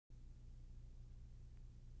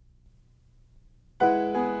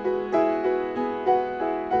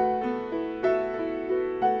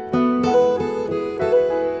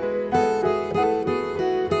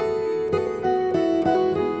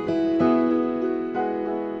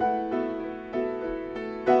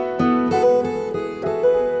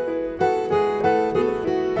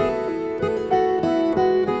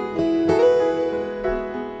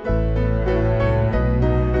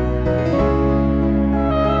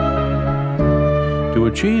To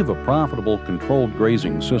achieve a profitable controlled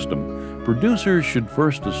grazing system, producers should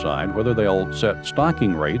first decide whether they'll set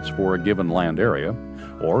stocking rates for a given land area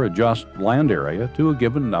or adjust land area to a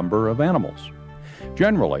given number of animals.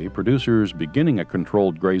 Generally, producers beginning a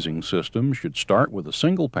controlled grazing system should start with a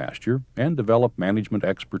single pasture and develop management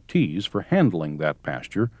expertise for handling that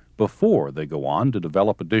pasture before they go on to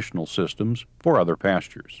develop additional systems for other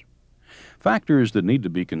pastures. Factors that need to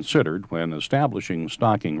be considered when establishing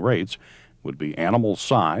stocking rates would be animal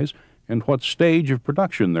size and what stage of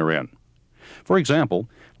production they're in. For example,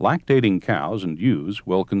 lactating cows and ewes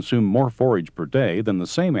will consume more forage per day than the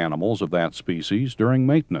same animals of that species during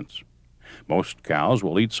maintenance. Most cows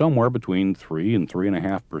will eat somewhere between 3 and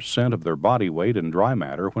 3.5% of their body weight in dry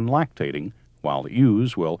matter when lactating, while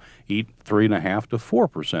ewes will eat 3.5 to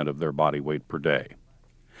 4% of their body weight per day.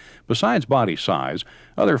 Besides body size,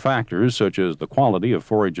 other factors such as the quality of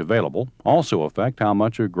forage available also affect how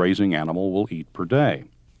much a grazing animal will eat per day.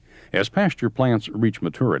 As pasture plants reach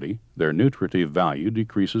maturity, their nutritive value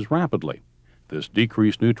decreases rapidly. This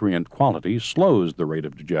decreased nutrient quality slows the rate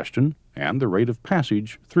of digestion and the rate of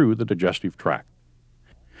passage through the digestive tract.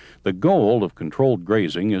 The goal of controlled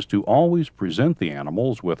grazing is to always present the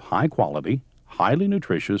animals with high quality, highly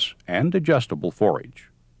nutritious, and digestible forage.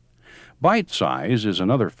 Bite size is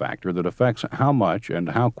another factor that affects how much and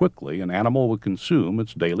how quickly an animal will consume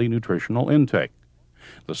its daily nutritional intake.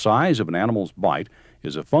 The size of an animal's bite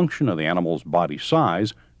is a function of the animal's body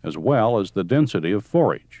size as well as the density of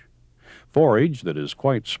forage. Forage that is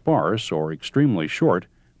quite sparse or extremely short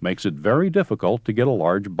makes it very difficult to get a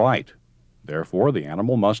large bite. Therefore, the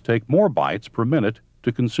animal must take more bites per minute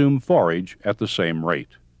to consume forage at the same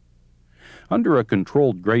rate. Under a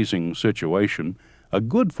controlled grazing situation, a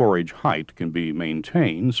good forage height can be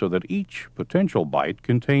maintained so that each potential bite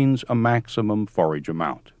contains a maximum forage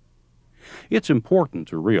amount. It's important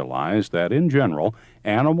to realize that, in general,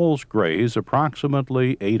 animals graze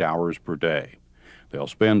approximately 8 hours per day. They'll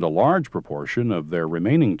spend a large proportion of their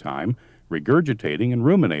remaining time regurgitating and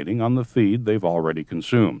ruminating on the feed they've already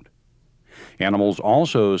consumed. Animals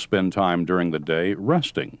also spend time during the day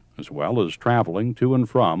resting, as well as traveling to and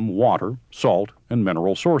from water, salt, and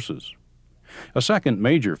mineral sources. A second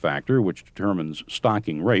major factor which determines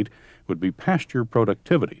stocking rate would be pasture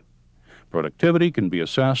productivity. Productivity can be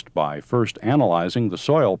assessed by first analyzing the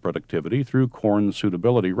soil productivity through corn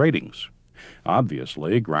suitability ratings.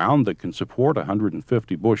 Obviously, ground that can support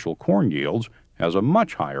 150 bushel corn yields has a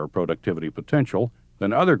much higher productivity potential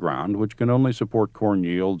than other ground which can only support corn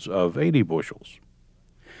yields of 80 bushels.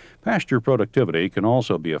 Pasture productivity can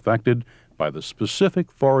also be affected by the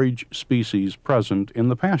specific forage species present in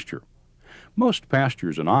the pasture. Most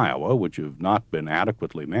pastures in Iowa which have not been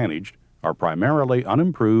adequately managed are primarily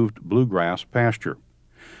unimproved bluegrass pasture.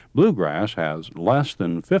 Bluegrass has less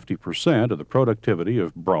than 50% of the productivity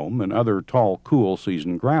of brome and other tall, cool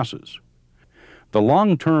season grasses. The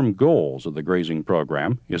long-term goals of the grazing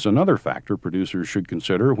program is another factor producers should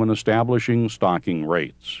consider when establishing stocking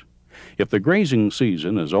rates. If the grazing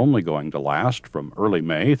season is only going to last from early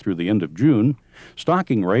May through the end of June,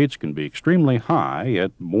 stocking rates can be extremely high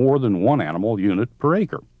at more than one animal unit per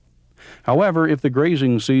acre. However, if the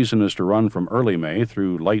grazing season is to run from early May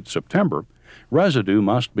through late September, residue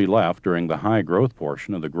must be left during the high growth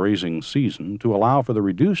portion of the grazing season to allow for the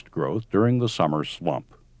reduced growth during the summer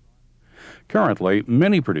slump. Currently,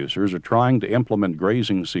 many producers are trying to implement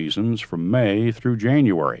grazing seasons from May through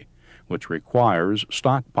January, which requires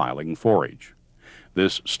stockpiling forage.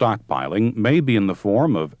 This stockpiling may be in the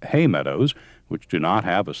form of hay meadows, which do not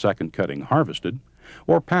have a second cutting harvested,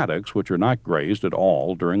 or paddocks which are not grazed at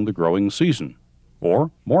all during the growing season,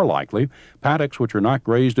 or, more likely, paddocks which are not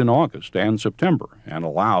grazed in August and September and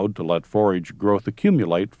allowed to let forage growth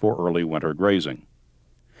accumulate for early winter grazing.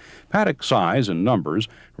 Paddock size and numbers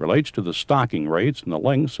relates to the stocking rates and the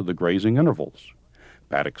lengths of the grazing intervals.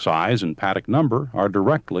 Paddock size and paddock number are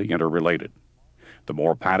directly interrelated. The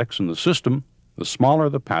more paddocks in the system, the smaller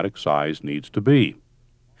the paddock size needs to be.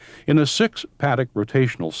 In a 6-paddock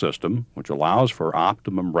rotational system, which allows for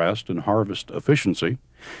optimum rest and harvest efficiency,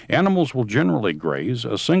 animals will generally graze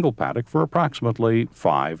a single paddock for approximately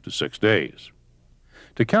 5 to 6 days.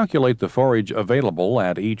 To calculate the forage available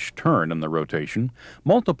at each turn in the rotation,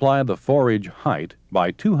 multiply the forage height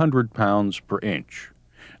by 200 pounds per inch.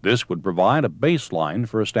 This would provide a baseline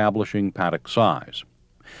for establishing paddock size.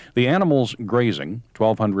 The animals grazing,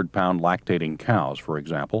 1,200-pound lactating cows, for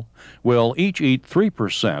example, will each eat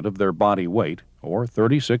 3% of their body weight, or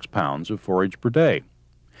 36 pounds of forage per day.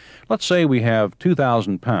 Let's say we have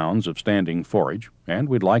 2,000 pounds of standing forage, and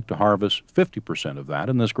we'd like to harvest 50% of that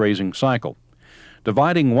in this grazing cycle.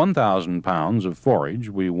 Dividing 1,000 pounds of forage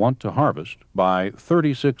we want to harvest by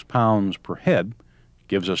 36 pounds per head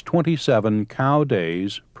gives us 27 cow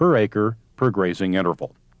days per acre per grazing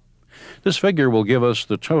interval. This figure will give us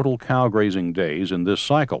the total cow grazing days in this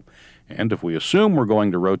cycle, and if we assume we're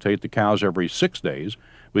going to rotate the cows every 6 days,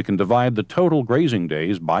 we can divide the total grazing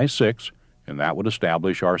days by 6, and that would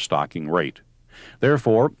establish our stocking rate.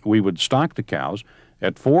 Therefore, we would stock the cows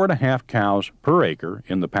at 4.5 cows per acre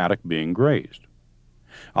in the paddock being grazed.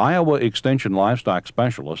 Iowa Extension livestock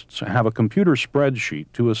specialists have a computer spreadsheet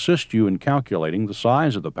to assist you in calculating the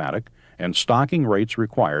size of the paddock and stocking rates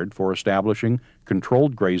required for establishing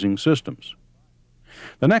controlled grazing systems.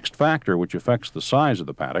 The next factor which affects the size of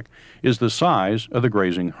the paddock is the size of the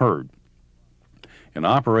grazing herd. An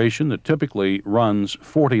operation that typically runs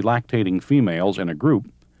 40 lactating females in a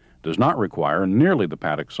group does not require nearly the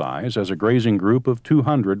paddock size as a grazing group of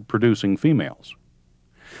 200 producing females.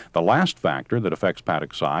 The last factor that affects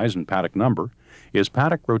paddock size and paddock number is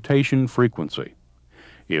paddock rotation frequency.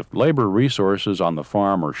 If labor resources on the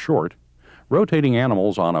farm are short, rotating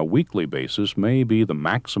animals on a weekly basis may be the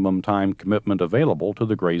maximum time commitment available to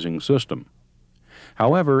the grazing system.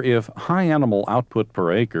 However, if high animal output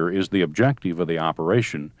per acre is the objective of the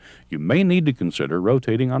operation, you may need to consider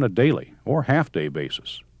rotating on a daily or half-day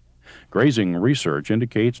basis. Grazing research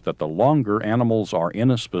indicates that the longer animals are in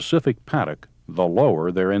a specific paddock, the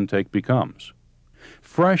lower their intake becomes.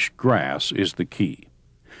 Fresh grass is the key.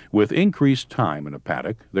 With increased time in a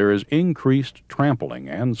paddock, there is increased trampling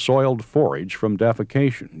and soiled forage from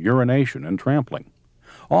defecation, urination, and trampling,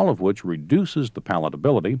 all of which reduces the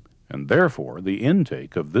palatability and therefore the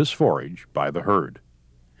intake of this forage by the herd.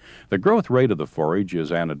 The growth rate of the forage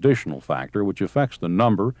is an additional factor which affects the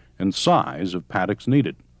number and size of paddocks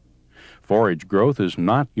needed. Forage growth is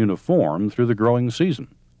not uniform through the growing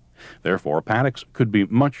season. Therefore, paddocks could be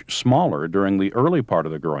much smaller during the early part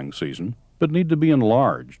of the growing season, but need to be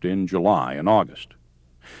enlarged in July and August.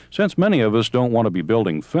 Since many of us don't want to be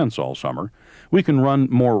building fence all summer, we can run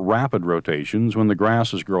more rapid rotations when the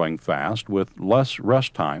grass is growing fast with less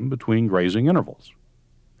rest time between grazing intervals.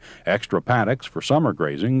 Extra paddocks for summer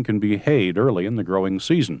grazing can be hayed early in the growing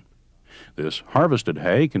season. This harvested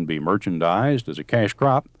hay can be merchandised as a cash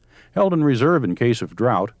crop, held in reserve in case of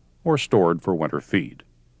drought, or stored for winter feed.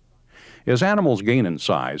 As animals gain in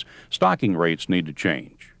size, stocking rates need to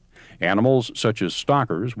change. Animals such as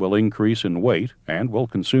stockers will increase in weight and will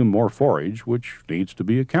consume more forage, which needs to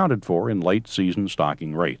be accounted for in late-season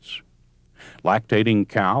stocking rates. Lactating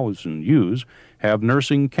cows and ewes have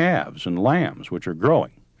nursing calves and lambs which are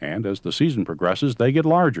growing, and as the season progresses they get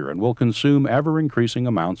larger and will consume ever-increasing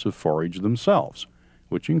amounts of forage themselves,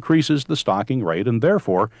 which increases the stocking rate and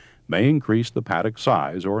therefore may increase the paddock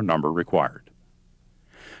size or number required.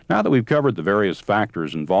 Now that we've covered the various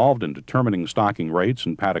factors involved in determining stocking rates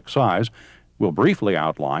and paddock size, we'll briefly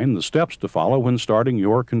outline the steps to follow when starting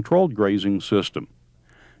your controlled grazing system.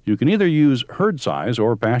 You can either use herd size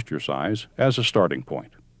or pasture size as a starting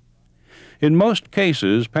point. In most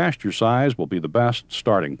cases, pasture size will be the best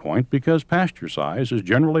starting point because pasture size is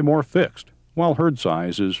generally more fixed, while herd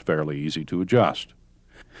size is fairly easy to adjust.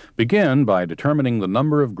 Begin by determining the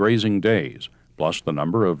number of grazing days, plus the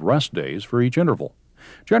number of rest days for each interval.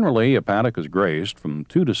 Generally, a paddock is grazed from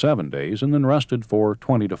 2 to 7 days and then rested for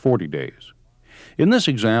 20 to 40 days. In this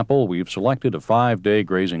example, we've selected a 5-day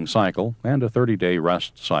grazing cycle and a 30-day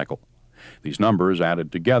rest cycle. These numbers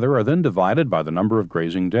added together are then divided by the number of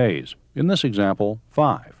grazing days, in this example,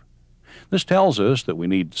 5. This tells us that we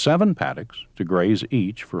need 7 paddocks to graze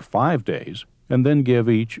each for 5 days and then give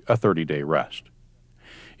each a 30-day rest.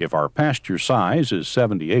 If our pasture size is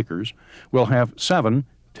 70 acres, we'll have 7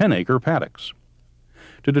 10-acre paddocks.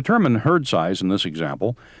 To determine herd size in this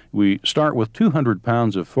example, we start with 200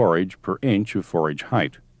 pounds of forage per inch of forage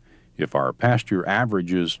height. If our pasture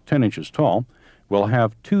average is 10 inches tall, we'll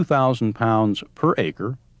have 2,000 pounds per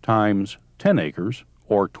acre times 10 acres,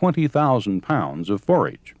 or 20,000 pounds of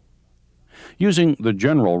forage. Using the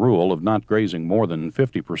general rule of not grazing more than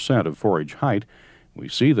 50% of forage height, we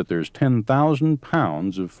see that there's 10,000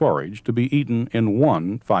 pounds of forage to be eaten in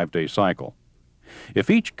one 5-day cycle. If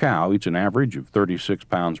each cow eats an average of 36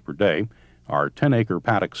 pounds per day, our 10-acre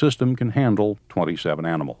paddock system can handle 27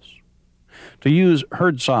 animals. To use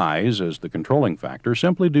herd size as the controlling factor,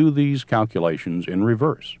 simply do these calculations in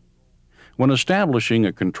reverse. When establishing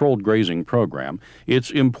a controlled grazing program,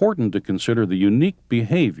 it's important to consider the unique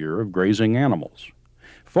behavior of grazing animals.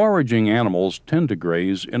 Foraging animals tend to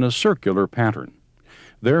graze in a circular pattern.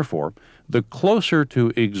 Therefore, the closer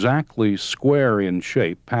to exactly square in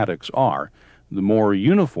shape paddocks are, the more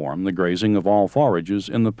uniform the grazing of all forages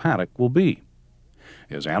in the paddock will be.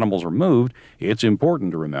 As animals are moved, it's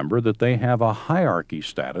important to remember that they have a hierarchy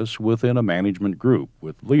status within a management group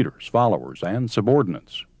with leaders, followers, and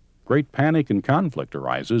subordinates. Great panic and conflict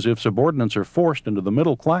arises if subordinates are forced into the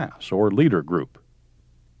middle class or leader group.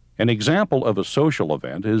 An example of a social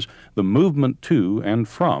event is the movement to and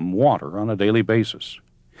from water on a daily basis.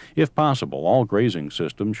 If possible, all grazing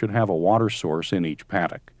systems should have a water source in each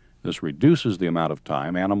paddock. This reduces the amount of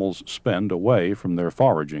time animals spend away from their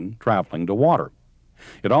foraging traveling to water.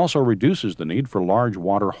 It also reduces the need for large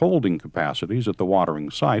water holding capacities at the watering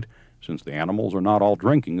site, since the animals are not all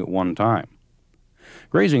drinking at one time.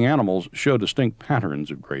 Grazing animals show distinct patterns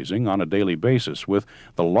of grazing on a daily basis, with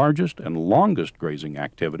the largest and longest grazing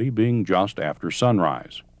activity being just after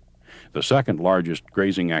sunrise. The second largest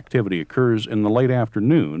grazing activity occurs in the late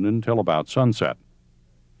afternoon until about sunset.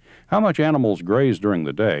 How much animals graze during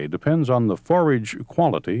the day depends on the forage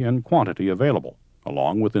quality and quantity available,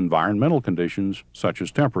 along with environmental conditions such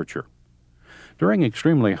as temperature. During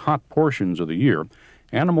extremely hot portions of the year,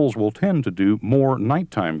 animals will tend to do more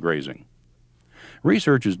nighttime grazing.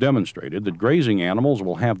 Research has demonstrated that grazing animals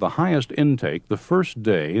will have the highest intake the first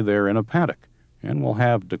day they're in a paddock, and will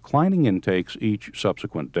have declining intakes each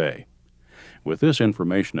subsequent day. With this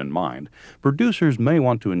information in mind, producers may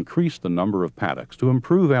want to increase the number of paddocks to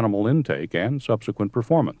improve animal intake and subsequent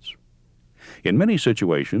performance. In many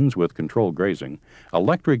situations with controlled grazing,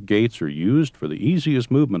 electric gates are used for the easiest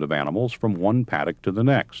movement of animals from one paddock to the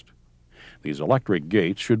next. These electric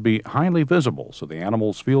gates should be highly visible so the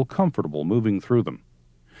animals feel comfortable moving through them.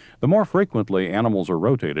 The more frequently animals are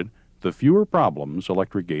rotated, the fewer problems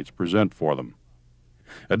electric gates present for them.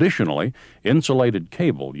 Additionally, insulated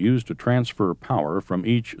cable used to transfer power from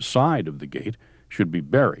each side of the gate should be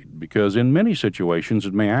buried, because in many situations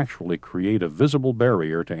it may actually create a visible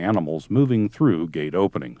barrier to animals moving through gate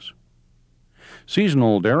openings.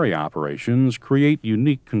 Seasonal dairy operations create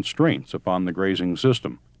unique constraints upon the grazing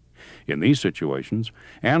system. In these situations,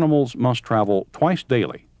 animals must travel twice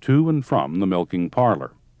daily to and from the milking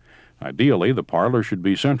parlor. Ideally, the parlor should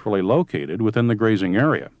be centrally located within the grazing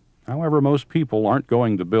area. However, most people aren't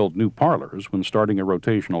going to build new parlors when starting a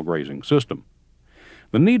rotational grazing system.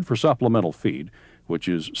 The need for supplemental feed, which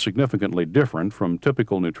is significantly different from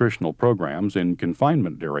typical nutritional programs in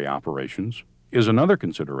confinement dairy operations, is another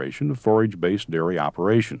consideration of forage-based dairy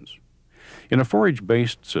operations. In a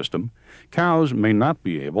forage-based system, cows may not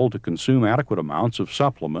be able to consume adequate amounts of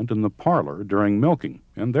supplement in the parlor during milking,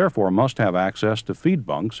 and therefore must have access to feed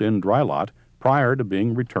bunks in dry lot prior to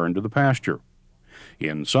being returned to the pasture.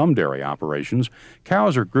 In some dairy operations,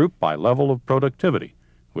 cows are grouped by level of productivity,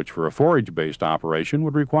 which for a forage-based operation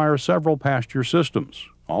would require several pasture systems,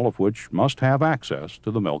 all of which must have access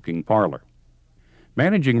to the milking parlor.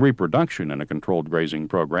 Managing reproduction in a controlled grazing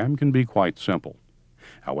program can be quite simple.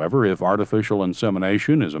 However, if artificial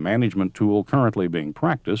insemination is a management tool currently being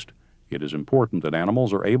practiced, it is important that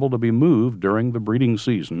animals are able to be moved during the breeding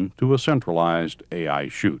season to a centralized AI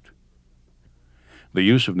chute. The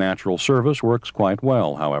use of natural service works quite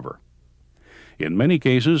well, however. In many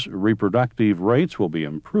cases, reproductive rates will be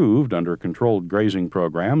improved under controlled grazing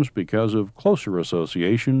programs because of closer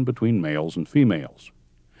association between males and females.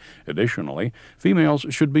 Additionally, females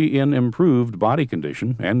should be in improved body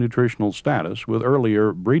condition and nutritional status with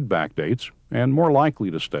earlier breedback dates and more likely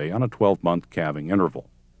to stay on a 12-month calving interval.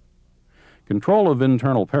 Control of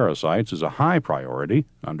internal parasites is a high priority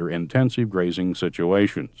under intensive grazing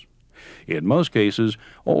situations. In most cases,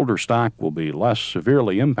 older stock will be less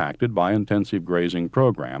severely impacted by intensive grazing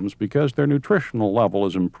programs because their nutritional level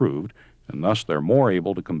is improved, and thus they're more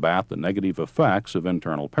able to combat the negative effects of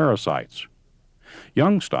internal parasites.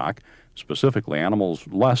 Young stock, specifically animals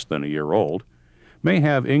less than a year old, may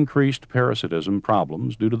have increased parasitism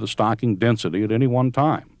problems due to the stocking density at any one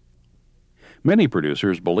time. Many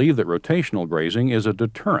producers believe that rotational grazing is a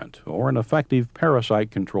deterrent or an effective parasite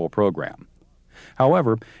control program.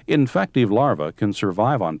 However, infective larvae can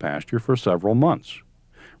survive on pasture for several months.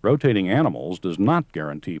 Rotating animals does not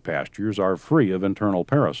guarantee pastures are free of internal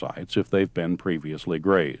parasites if they've been previously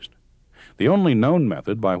grazed. The only known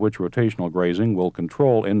method by which rotational grazing will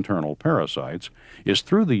control internal parasites is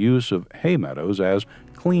through the use of hay meadows as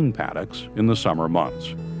clean paddocks in the summer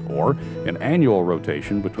months, or an annual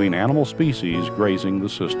rotation between animal species grazing the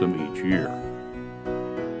system each year.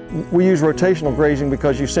 We use rotational grazing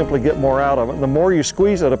because you simply get more out of it. The more you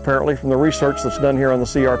squeeze it, apparently, from the research that's done here on the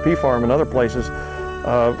CRP farm and other places,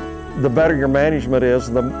 the better your management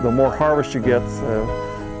is, the more harvest you get,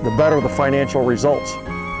 the better the financial results.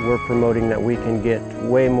 We're promoting that we can get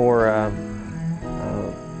way more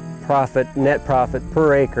net profit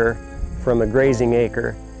per acre from a grazing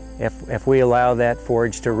acre, if we allow that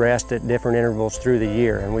forage to rest at different intervals through the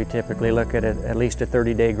year, and we typically look at least a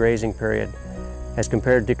 30-day grazing period, as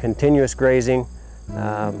compared to continuous grazing,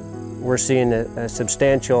 we're seeing a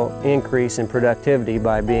substantial increase in productivity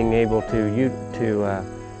by being able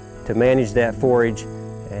to manage that forage,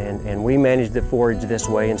 and we manage the forage this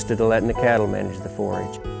way instead of letting the cattle manage the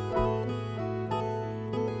forage.